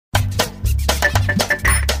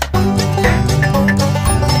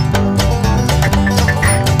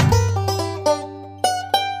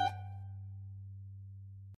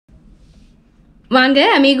வாங்க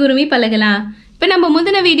அமிகுருமி பழகலாம். இப்போ நம்ம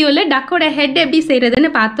முந்தின வீடியோவில் டக்கோட ஹெட் எப்படி செய்கிறதுன்னு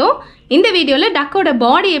பார்த்தோம். இந்த வீடியோவில் டக்கோட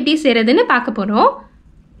பாடி எப்படி செய்கிறதுன்னு பார்க்க போகிறோம்.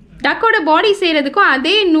 டக்கோட பாடி செய்கிறதுக்கும்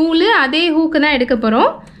அதே நூல் அதே ஹூக்கு தான் எடுக்க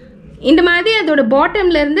போகிறோம். இந்த மாதிரி அதோட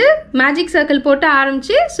பாட்டம்லேருந்து மேஜிக் சர்க்கிள் போட்டு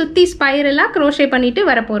ஆரம்பித்து சுற்றி ஸ்பைரலாக க்ரோஷே பண்ணிவிட்டு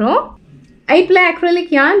வரப்போகிறோம். ஐப்பில்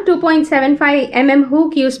அக்ரிலிக் யார்ன் 2.75 mm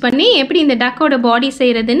ஹூக் யூஸ் பண்ணி எப்படி இந்த டக்கோட பாடி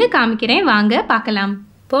செய்கிறதுன்னு காமிக்கிறேன். வாங்க பார்க்கலாம்.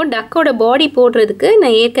 இப்போது டக்கோட பாடி போடுறதுக்கு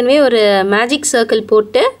நான் ஏற்கனவே ஒரு மேஜிக் சர்க்கிள்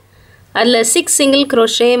போட்டு அதில் 6 சிங்கிள்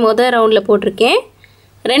க்ரோஷே மொதல் ரவுண்டில் போட்டிருக்கேன்.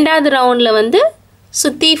 ரெண்டாவது ரவுண்டில்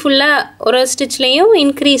சுற்றி ஃபுல்லாக ஒரு ஸ்டிச்லேயும்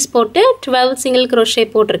இன்க்ரீஸ் போட்டு 12 சிங்கிள் க்ரோஷே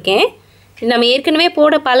போட்டிருக்கேன். நம்ம ஏற்கனவே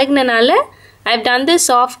போட பழகினால I have done this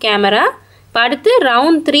off camera. இப்போ அடுத்து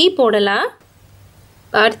ரவுண்ட் 3 போடலாம்.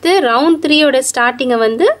 அடுத்து ரவுண்ட் 3யோட ஸ்டார்டிங்கை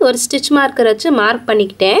ஒரு ஸ்டிச் மார்க்கர் வச்சு மார்க்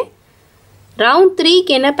பண்ணிக்கிட்டேன். ரவுண்ட்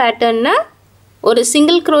 3க்கு என்ன பேட்டர்ன்னா ஒரு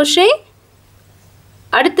சிங்கிள் க்ரோஷே,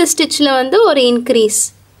 அடுத்த ஸ்டிச்சில் ஒரு இன்க்ரீஸ்.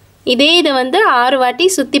 இதே இதை 6 வாட்டி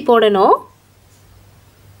சுற்றி போடணும்.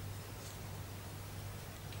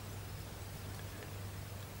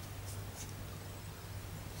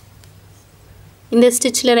 இந்த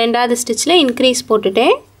ஸ்டிச்சில் ரெண்டாவது ஸ்டிச்சில் இன்க்ரீஸ்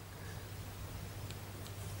போட்டுட்டேன்.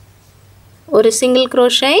 ஒரு சிங்கிள்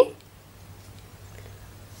க்ரோஷே,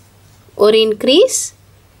 ஒரு இன்க்ரீஸ்.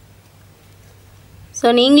 ஸோ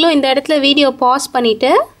நீங்களும் இந்த இடத்துல வீடியோ பாஸ்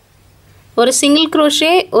பண்ணிவிட்டு ஒரு சிங்கிள்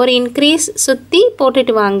க்ரோஷே ஒரு இன்க்ரீஸ் சுற்றி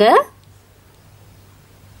போட்டுட்டு வாங்க.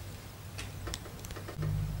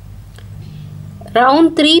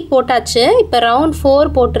 ரவுண்ட் 3 போட்டாச்சு. இப்போ ரவுண்ட் 4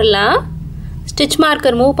 போட்டுடலாம். ஸ்டிச்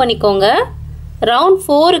மார்க்கர் மூவ் பண்ணிக்கோங்க. ரவுண்ட்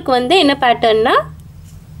 4க்கு என்ன பேட்டர்ன்னா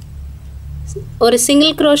ஒரு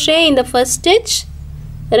சிங்கிள் க்ரோஷே இந்த ஃபர்ஸ்ட் ஸ்டிச்,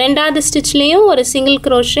 ரெண்டாவது ஸ்டிச்லேயும் ஒரு சிங்கிள்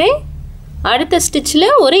க்ரோஷே, அடுத்த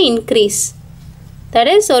ஸ்டிச்சில் ஒரு இன்க்ரீஸ். தட்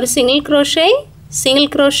இஸ் ஒரு சிங்கிள்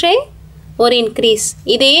க்ரோஷே ஒரு இன்க்ரீஸ்.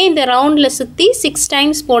 இதையே இந்த ரவுண்டில் சுற்றி 6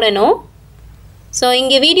 டைம்ஸ் போடணும். ஸோ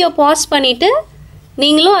இங்கே வீடியோ பாஸ் பண்ணிவிட்டு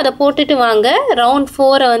நீங்களும் அதை போட்டுட்டு வாங்க. ரவுண்ட்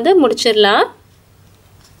 4 முடிச்சிடலாம்.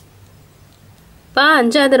 இப்போ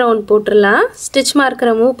 5வது ரவுண்ட் போட்டுடலாம். ஸ்டிச்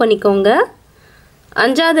மார்க்கரை மூவ் பண்ணிக்கோங்க.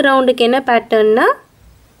 5வது ரவுண்டுக்கு என்ன பேட்டர்ன்னா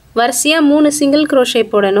வரிசையாக 3 சிங்கிள் க்ரோஷே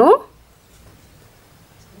போடணும்.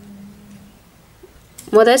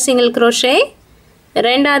 முதல் சிங்கிள் க்ரோஷே,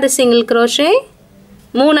 ரெண்டாவது சிங்கிள் க்ரோஷே,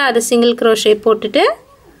 மூணாவது சிங்கிள் க்ரோஷே போட்டுட்டு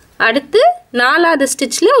அடுத்து 4வது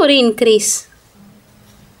ஸ்டிச்சில் ஒரு இன்க்ரீஸ்.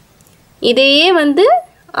 இதையே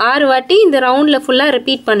 6 வாட்டி இந்த ரவுண்டில் ஃபுல்லாக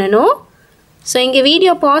ரிப்பீட் பண்ணணும். ஸோ இங்கே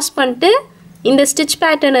வீடியோ பாஸ் பண்ணிட்டு இந்த ஸ்டிச்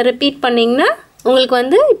பேட்டர்னை ரிப்பீட் பண்ணிங்கன்னா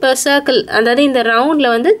உங்களுக்கு இப்போ சர்க்கிள், அதாவது இந்த ரவுண்டில்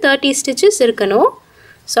 30 ஸ்டிச்சஸ் இருக்கணும்.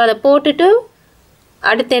 ஸோ அதை போட்டுட்டு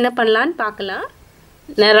அடுத்து என்ன பண்ணலான்னு பார்க்கலாம்.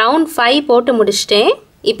 நான் ரவுண்ட் 5 போட்டு முடிச்சிட்டேன்.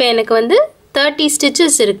 இப்போ எனக்கு 30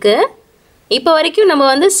 ஸ்டிச்சஸ் இருக்குது. இப்போ வரைக்கும்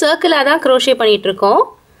நம்ம சர்க்கிளாக தான் க்ரோஷே பண்ணிகிட்ருக்கோம்.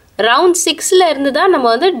 ரவுண்ட் 6ல் இருந்து தான்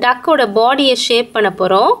நம்ம டக்கோட பாடியை ஷேப் பண்ண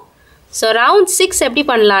போகிறோம். ஸோ ரவுண்ட் 6 எப்படி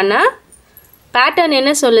பண்ணலான்னா பேட்டர்ன்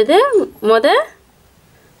என்ன சொல்லுது,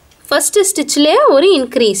 ஃபஸ்ட்டு ஸ்டிச்சிலே ஒரு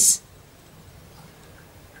இன்க்ரீஸ்.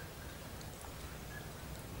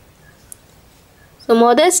 ஸோ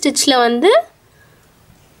மொதல் ஸ்டிச்சில்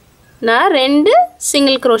நான் 2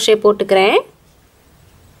 சிங்கிள் க்ரோஷே போட்டுக்கிறேன்.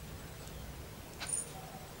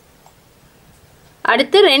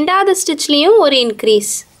 அடுத்து ரெண்டாவது ஸ்டிச்லேயும் ஒரு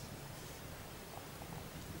இன்க்ரீஸ்.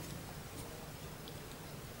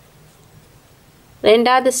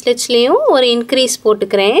 ரெண்டாவது ஸ்டிச்லேயும் ஒரு இன்க்ரீஸ்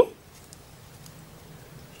போட்டுக்கிறேன்.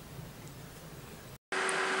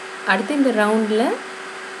 அடுத்து இந்த ரவுண்டில்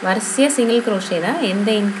வரிசையாக சிங்கிள் க்ரோஷே தான், எந்த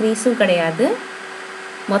இன்க்ரீஸும் கிடையாது.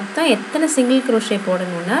 மொத்தம் எத்தனை சிங்கிள் க்ரோஷே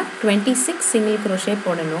போடணும்னா 26 சிங்கிள் க்ரோஷே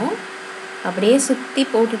போடணும். அப்படியே சுற்றி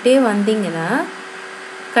போட்டுகிட்டே வந்தீங்கன்னா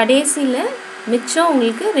கடைசியில் மிச்சம்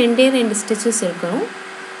உங்களுக்கு 2 ஸ்டிச்சஸ் இருக்கணும்.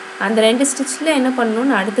 அந்த 2 ஸ்டிச்சில் என்ன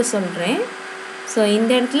பண்ணணும்னு அடுத்து சொல்கிறேன். ஸோ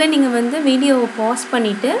இந்த இடத்துல நீங்கள் வீடியோவை பாஸ்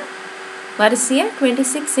பண்ணிவிட்டு வரிசையாக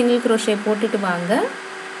 26 சிங்கிள் க்ரோஷே போட்டுட்டு வாங்க.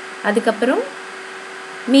 அதுக்கப்புறம்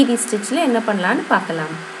மீதி ஸ்டிச்சில் என்ன பண்ணலான்னு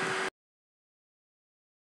பார்க்கலாம்.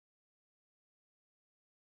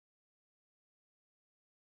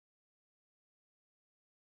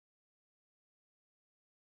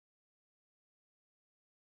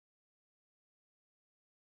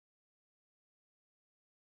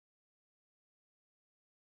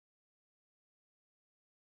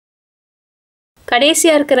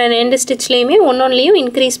 கடைசியாக இருக்கிற 2 ஸ்டிச்லேயுமே ஒன்றொன்றுலேயும்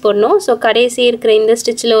இன்க்ரீஸ் போடணும். ஸோ கடைசி இருக்கிற இந்த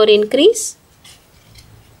ஸ்டிச்சில் ஒரு இன்க்ரீஸ்,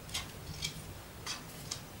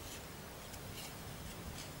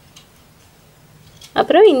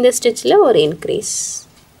 அப்புறம் இந்த ஸ்டிச்சில் ஒரு இன்க்ரீஸ்.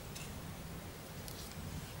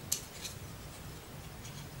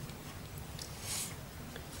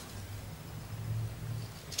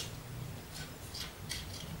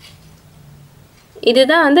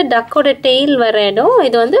 இதுதான் வந்து டக்கோட டெயில் வர இடம்.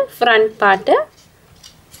 இது வந்து ஃப்ரண்ட் பார்ட்டு.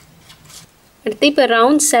 அடுத்து இப்போ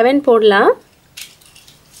ரவுண்ட் 7 போடலாம்.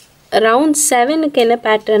 ரவுண்ட் 7க்கு என்ன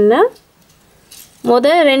பேட்டர்ன்னா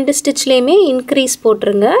முதல் 2 ஸ்டிச்லேயுமே இன்க்ரீஸ்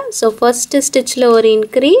போட்டுருங்க. ஸோ ஃபர்ஸ்ட்டு ஸ்டிச்சில் ஒரு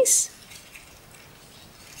இன்க்ரீஸ்,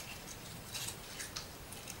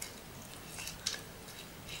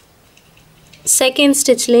 செகண்ட்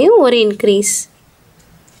ஸ்டிச்லேயும் ஒரு இன்க்ரீஸ்.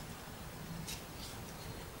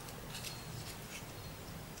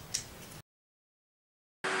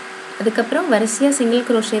 அதுக்கப்புறம் வரிசையாக சிங்கிள்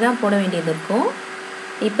க்ரோஷே தான் போட வேண்டியது இருக்கும்.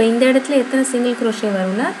 இப்போ இந்த இடத்துல எத்தனை சிங்கிள் க்ரோஷே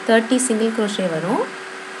வரும்னா 30 சிங்கிள் க்ரோஷே வரும்.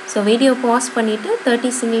 ஸோ வீடியோ பாஸ் பண்ணிவிட்டு 30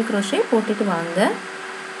 சிங்கிள் க்ரோஷே போட்டுட்டு வாங்க.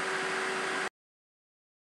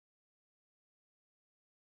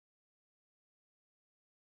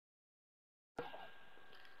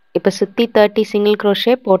 இப்போ சுற்றி 30 சிங்கிள்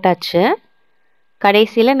க்ரோஷே போட்டாச்சு.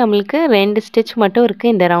 கடைசியில் நம்மளுக்கு 2 ஸ்டிச் மட்டும்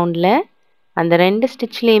இருக்குது இந்த ரவுண்டில். அந்த 2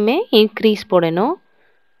 ஸ்டிச்லேயுமே இன்க்ரீஸ் போடணும்.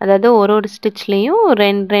 அதாவது ஒரு ஸ்டிச்லேயும்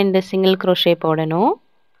 2 சிங்கிள் க்ரோஷே போடணும்.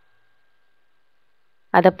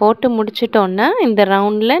 அதை போட்டு முடிச்சிட்டோன்னா இந்த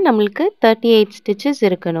ரவுண்டில் நம்மளுக்கு 38 ஸ்டிச்சஸ்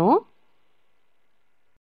இருக்கணும்.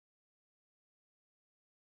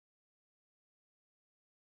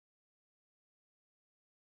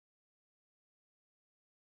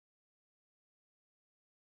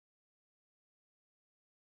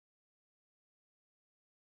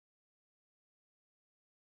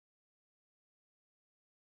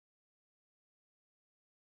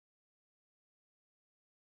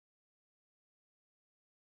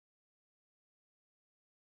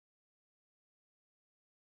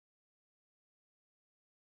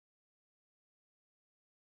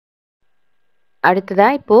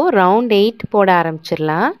 அடுத்ததாக இப்போது ரவுண்ட் 8 போட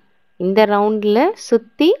ஆரம்பிச்சிடலாம். இந்த ரவுண்டில்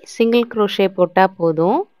சுற்றி சிங்கிள் க்ரோஷே போட்டால்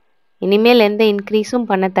போதும். இனிமேல் எந்த இன்க்ரீஸும்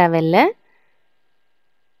பண்ண தேவையில்லை.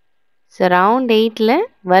 ஸோ ரவுண்ட் 8ல்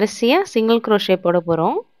வரிசையாக சிங்கிள் க்ரோஷே போட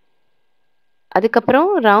போகிறோம். அதுக்கப்புறம்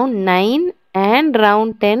ரவுண்ட் 9 அண்ட்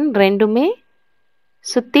ரவுண்ட் 10 ரெண்டுமே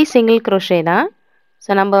சுற்றி சிங்கிள் க்ரோஷே தான். ஸோ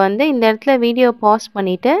நம்ம வந்து இந்த இடத்துல வீடியோ பாஸ்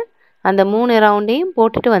பண்ணிவிட்டு அந்த 3 ரவுண்டையும்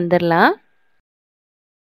போட்டுட்டு வந்துடலாம்.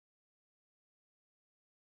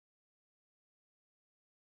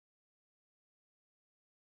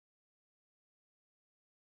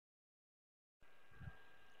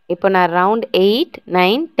 இப்போ நான் ரவுண்ட் 8,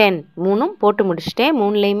 9, 10 மூணும் போட்டு முடிச்சிட்டேன்.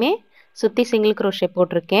 3லேயுமே சுற்றி சிங்கிள் க்ரோஷே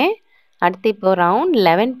போட்டிருக்கேன். அடுத்து இப்போ ரவுண்ட்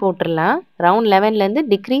 11 போட்டுடலாம். ரவுண்ட் 11லேருந்து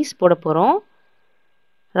டிக்ரீஸ் போட போகிறோம்.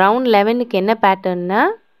 ரவுண்ட் 11க்கு என்ன பேட்டர்ன்னா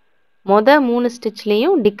மொதல் 3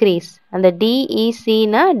 ஸ்டிச்லேயும் டிக்ரீஸ். அந்த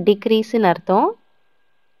டிஇசின்னா டிக்ரீஸ்ன்னு அர்த்தம்.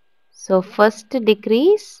 ஸோ ஃபஸ்ட்டு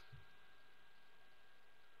டிக்ரீஸ்,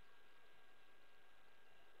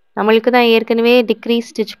 நம்மளுக்கு தான் ஏற்கனவே டிக்ரீஸ்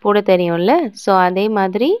ஸ்டிச் போட தெரியும்ல. ஸோ அதே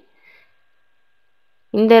மாதிரி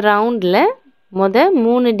இந்த ரவுண்டில் மொதல்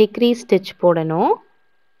 3 டிக்ரீஸ் ஸ்டிச் போடணும்.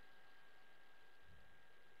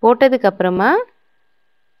 போட்டதுக்கப்புறமா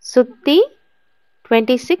சுற்றி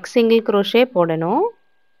 26 சிங்கிள் க்ரோஷே போடணும்.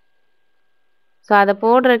 ஸோ அதை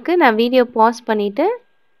போடுறதுக்கு நான் வீடியோ பாஸ் பண்ணிவிட்டு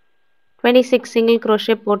 26 சிங்கிள்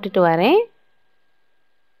க்ரோஷே போட்டுட்டு வரேன்.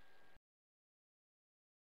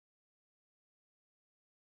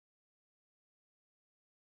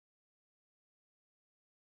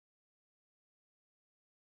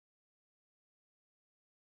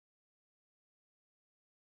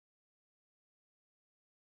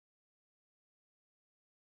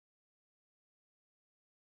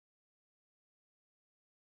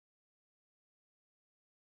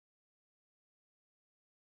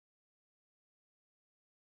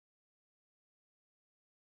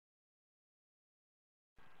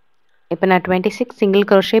 இப்போ நான் 26 சிங்கிள்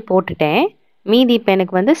க்ரோஷே போட்டுட்டேன். மீதி இப்போ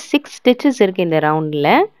எனக்கு வந்து 6 ஸ்டிச்சஸ் இருக்குது இந்த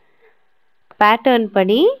ரவுண்டில். பேட்டர்ன்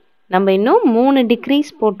படி நம்ம இன்னும் 3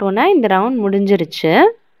 டிக்ரீஸ் போட்டோன்னா இந்த ரவுண்ட் முடிஞ்சிருச்சு.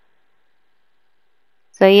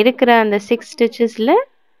 ஸோ இருக்கிற அந்த 6 ஸ்டிச்சஸில்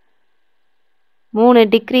 3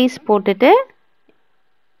 டிக்ரீஸ் போட்டுட்டு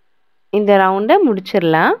இந்த ரவுண்டை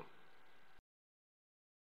முடிச்சிடலாம்.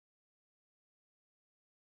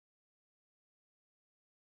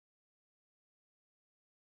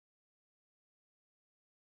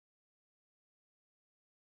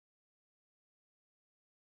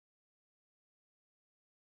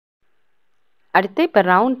 அடுத்து இப்போ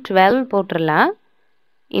ரவுண்ட் 12 போட்டுடலாம்.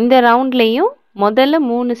 இந்த ரவுண்ட்லேயும் முதல்ல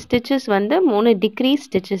 3 ஸ்டிச்சஸ் வந்து 3 டிக்ரீஸ்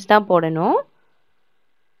ஸ்டிச்சஸ் தான் போடணும்.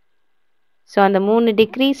 ஸோ அந்த 3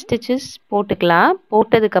 டிக்ரீஸ் ஸ்டிச்சஸ் போட்டுக்கலாம்.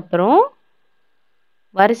 போட்டதுக்கப்புறம்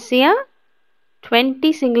வரிசையாக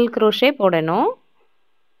 20 சிங்கிள் க்ரோஷே போடணும்.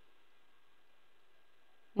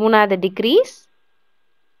 3வது டிக்ரீஸ்,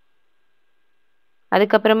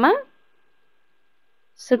 அதுக்கப்புறமா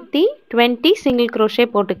சுற்றி 20 சிங்கிள் க்ரோஷே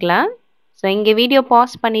போட்டுக்கலாம். ஸோ இங்கே வீடியோ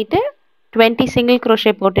பாஸ் பண்ணிவிட்டு 20 சிங்கிள்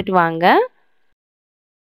crochet போட்டுட்டு வாங்க.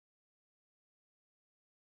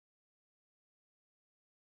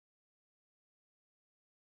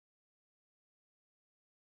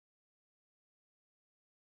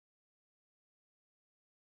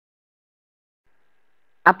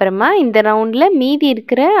 அப்புறமா இந்த ரவுண்டில் மீதி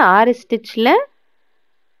இருக்கிற 6 ஸ்டிச்சில்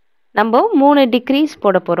நம்ம 3 டிக்ரீஸ்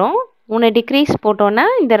போட போகிறோம். 3 டிக்ரீஸ் போட்டோன்னா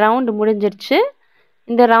இந்த ரவுண்டு முடிஞ்சிருச்சு.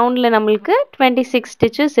 இந்த ரவுண்டில் நம்மளுக்கு 26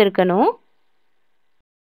 ஸ்டிச்சஸ் இருக்கணும்.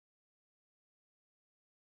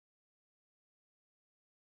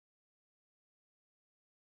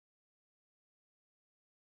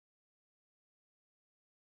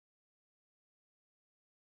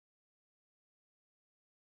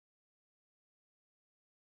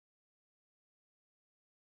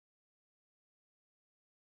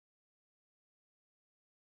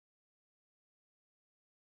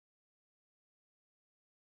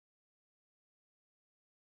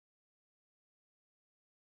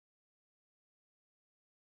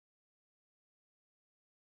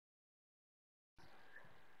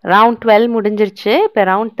 ரவுண்ட் 12 முடிஞ்சிருச்சு. இப்போ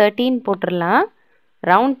ரவுண்ட் 13 போட்டுடலாம்.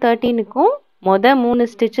 ரவுண்ட் 13க்கும் மொதல் 3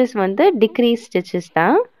 ஸ்டிச்சஸ் வந்து டிக்ரீஸ் ஸ்டிச்சஸ்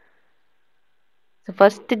தான். ஸோ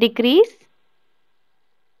ஃபர்ஸ்ட் டிக்ரீஸ்,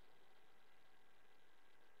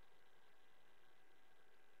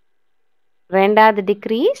 ரெண்டாவது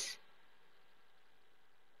டிக்ரீஸ்,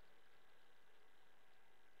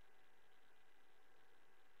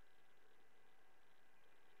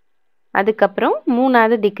 அதுக்கப்புறம்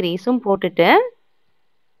மூணாவது டிக்ரீஸும் போட்டுட்டு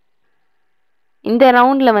இந்த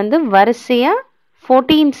ரவுண்டில் வந்து வரிசையாக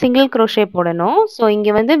 14 சிங்கிள் crochet போடணும். ஸோ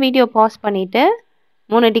இங்கே வந்து வீடியோ பாஸ் பண்ணிவிட்டு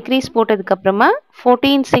 3 டிக்ரீஸ் போட்டதுக்கப்புறமா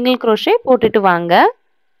 14 சிங்கிள் crochet போட்டுட்டு வாங்க.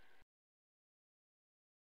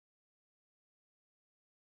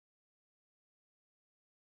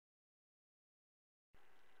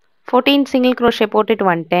 சிங்கிள் crochet போட்டுட்டு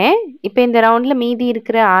வந்துட்டேன். இப்போ இந்த ரவுண்டில் மீதி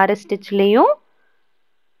இருக்கிற 6 ஸ்டிச்லேயும்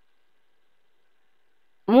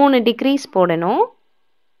 3 டிக்ரீஸ் போடணும்.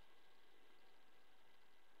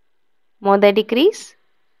 மொதல் டிக்ரீஸ்,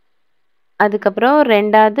 அதுக்கப்புறம்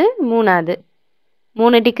ரெண்டாவது, மூணாவது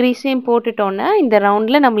 3 டிக்ரீஸையும் போட்டுட்டோன்னா இந்த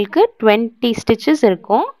ரவுண்டில் நம்மளுக்கு 20 ஸ்டிச்சஸ்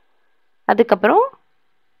இருக்கும். அதுக்கப்புறம்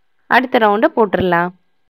அடுத்த ரவுண்டை போட்டுடலாம்.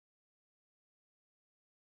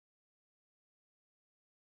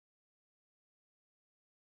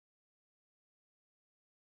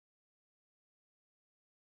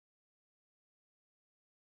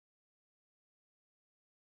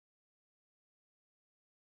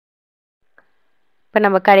 இப்போ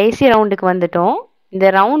நம்ம கடைசி ரவுண்டுக்கு வந்துட்டோம். இந்த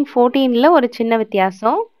ரவுண்ட் 14ல் ஒரு சின்ன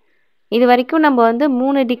வித்தியாசம். இது வரைக்கும் நம்ம வந்து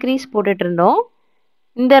 3 டிக்ரீஸ் போட்டுட்டு இருந்தோம்.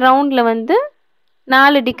 இந்த ரவுண்டில் வந்து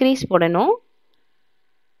 4 டிக்ரீஸ் போடணும்.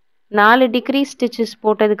 4 டிக்ரீஸ் ஸ்டிச்சஸ்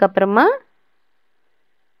போட்டதுக்கப்புறமா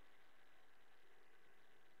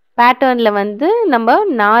பேட்டர்னில் வந்து நம்ம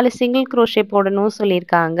 4 சிங்கிள் crochet போடணும்னு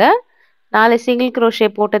சொல்லியிருக்காங்க. 4 சிங்கிள்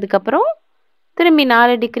crochet போட்டதுக்கப்புறம் திரும்பி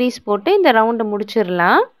 4 டிக்ரீஸ் போட்டு இந்த ரவுண்டை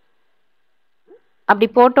முடிச்சிடலாம். அப்படி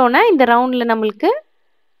போட்டோன்னா இந்த ரவுண்டில் நம்மளுக்கு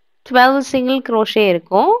 12 சிங்கிள் crochet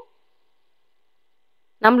இருக்கும்.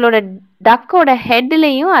 நம்மளோட டக்கோட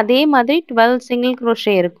ஹெட்லேயும் அதே மாதிரி 12 சிங்கிள்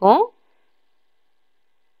crochet இருக்கும்.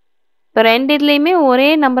 இப்போ ரெண்டு இதுலேயுமே ஒரே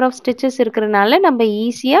நம்பர் ஆஃப் ஸ்டிச்சஸ் இருக்கிறதுனால நம்ம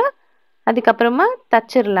ஈஸியாக அதுக்கப்புறமா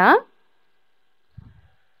தச்சிடலாம்.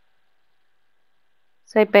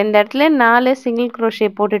 ஸோ இப்போ இந்த இடத்துல 4 சிங்கிள்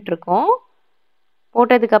crochet போட்டுட்ருக்கோம்.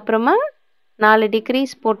 போட்டதுக்கப்புறமா 4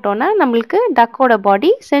 டிக்ரீஸ் போட்டோன்னா நம்மளுக்கு டக்கோட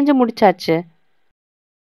பாடி செஞ்சு முடிச்சாச்சு.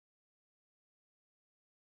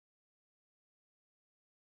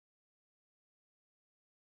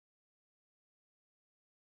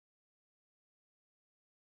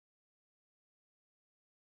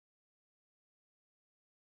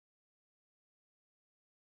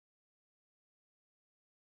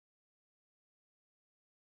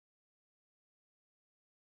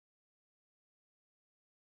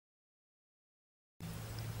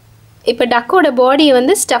 இப்போ டக்கோட பாடியை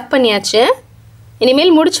வந்து ஸ்டஃப் பண்ணியாச்சு.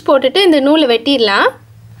 இனிமேல் முடிச்சு போட்டுட்டு இந்த நூலை வெட்டிடலாம்.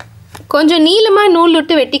 கொஞ்சம் நீளமாக நூல்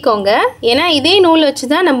விட்டு வெட்டிக்கோங்க. ஏன்னா இதே நூல் வச்சு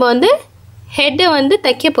தான் நம்ம வந்து ஹெட்டை வந்து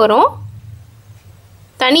தைக்க போகிறோம்.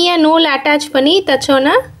 தனியாக நூல் அட்டாச் பண்ணி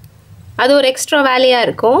தைச்சோன்னா அது ஒரு எக்ஸ்ட்ரா வேலையாக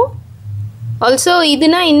இருக்கும். ஆல்சோ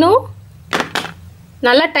இதுனா இன்னும்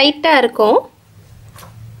நல்லா டைட்டாக இருக்கும்.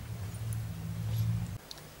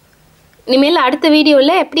 இனிமேல் அடுத்த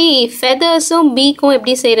வீடியோவில் எப்படி ஃபெதர்ஸும் பீக்கும்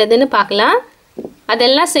எப்படி செய்கிறதுன்னு பார்க்கலாம்.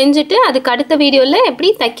 அதெல்லாம் செஞ்சுட்டு அதுக்கு அடுத்த வீடியோவில் எப்படி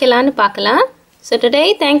தைக்கலான்னு பார்க்கலாம். ஸோ டுடே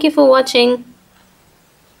தேங்க்யூ ஃபார் வாட்சிங்.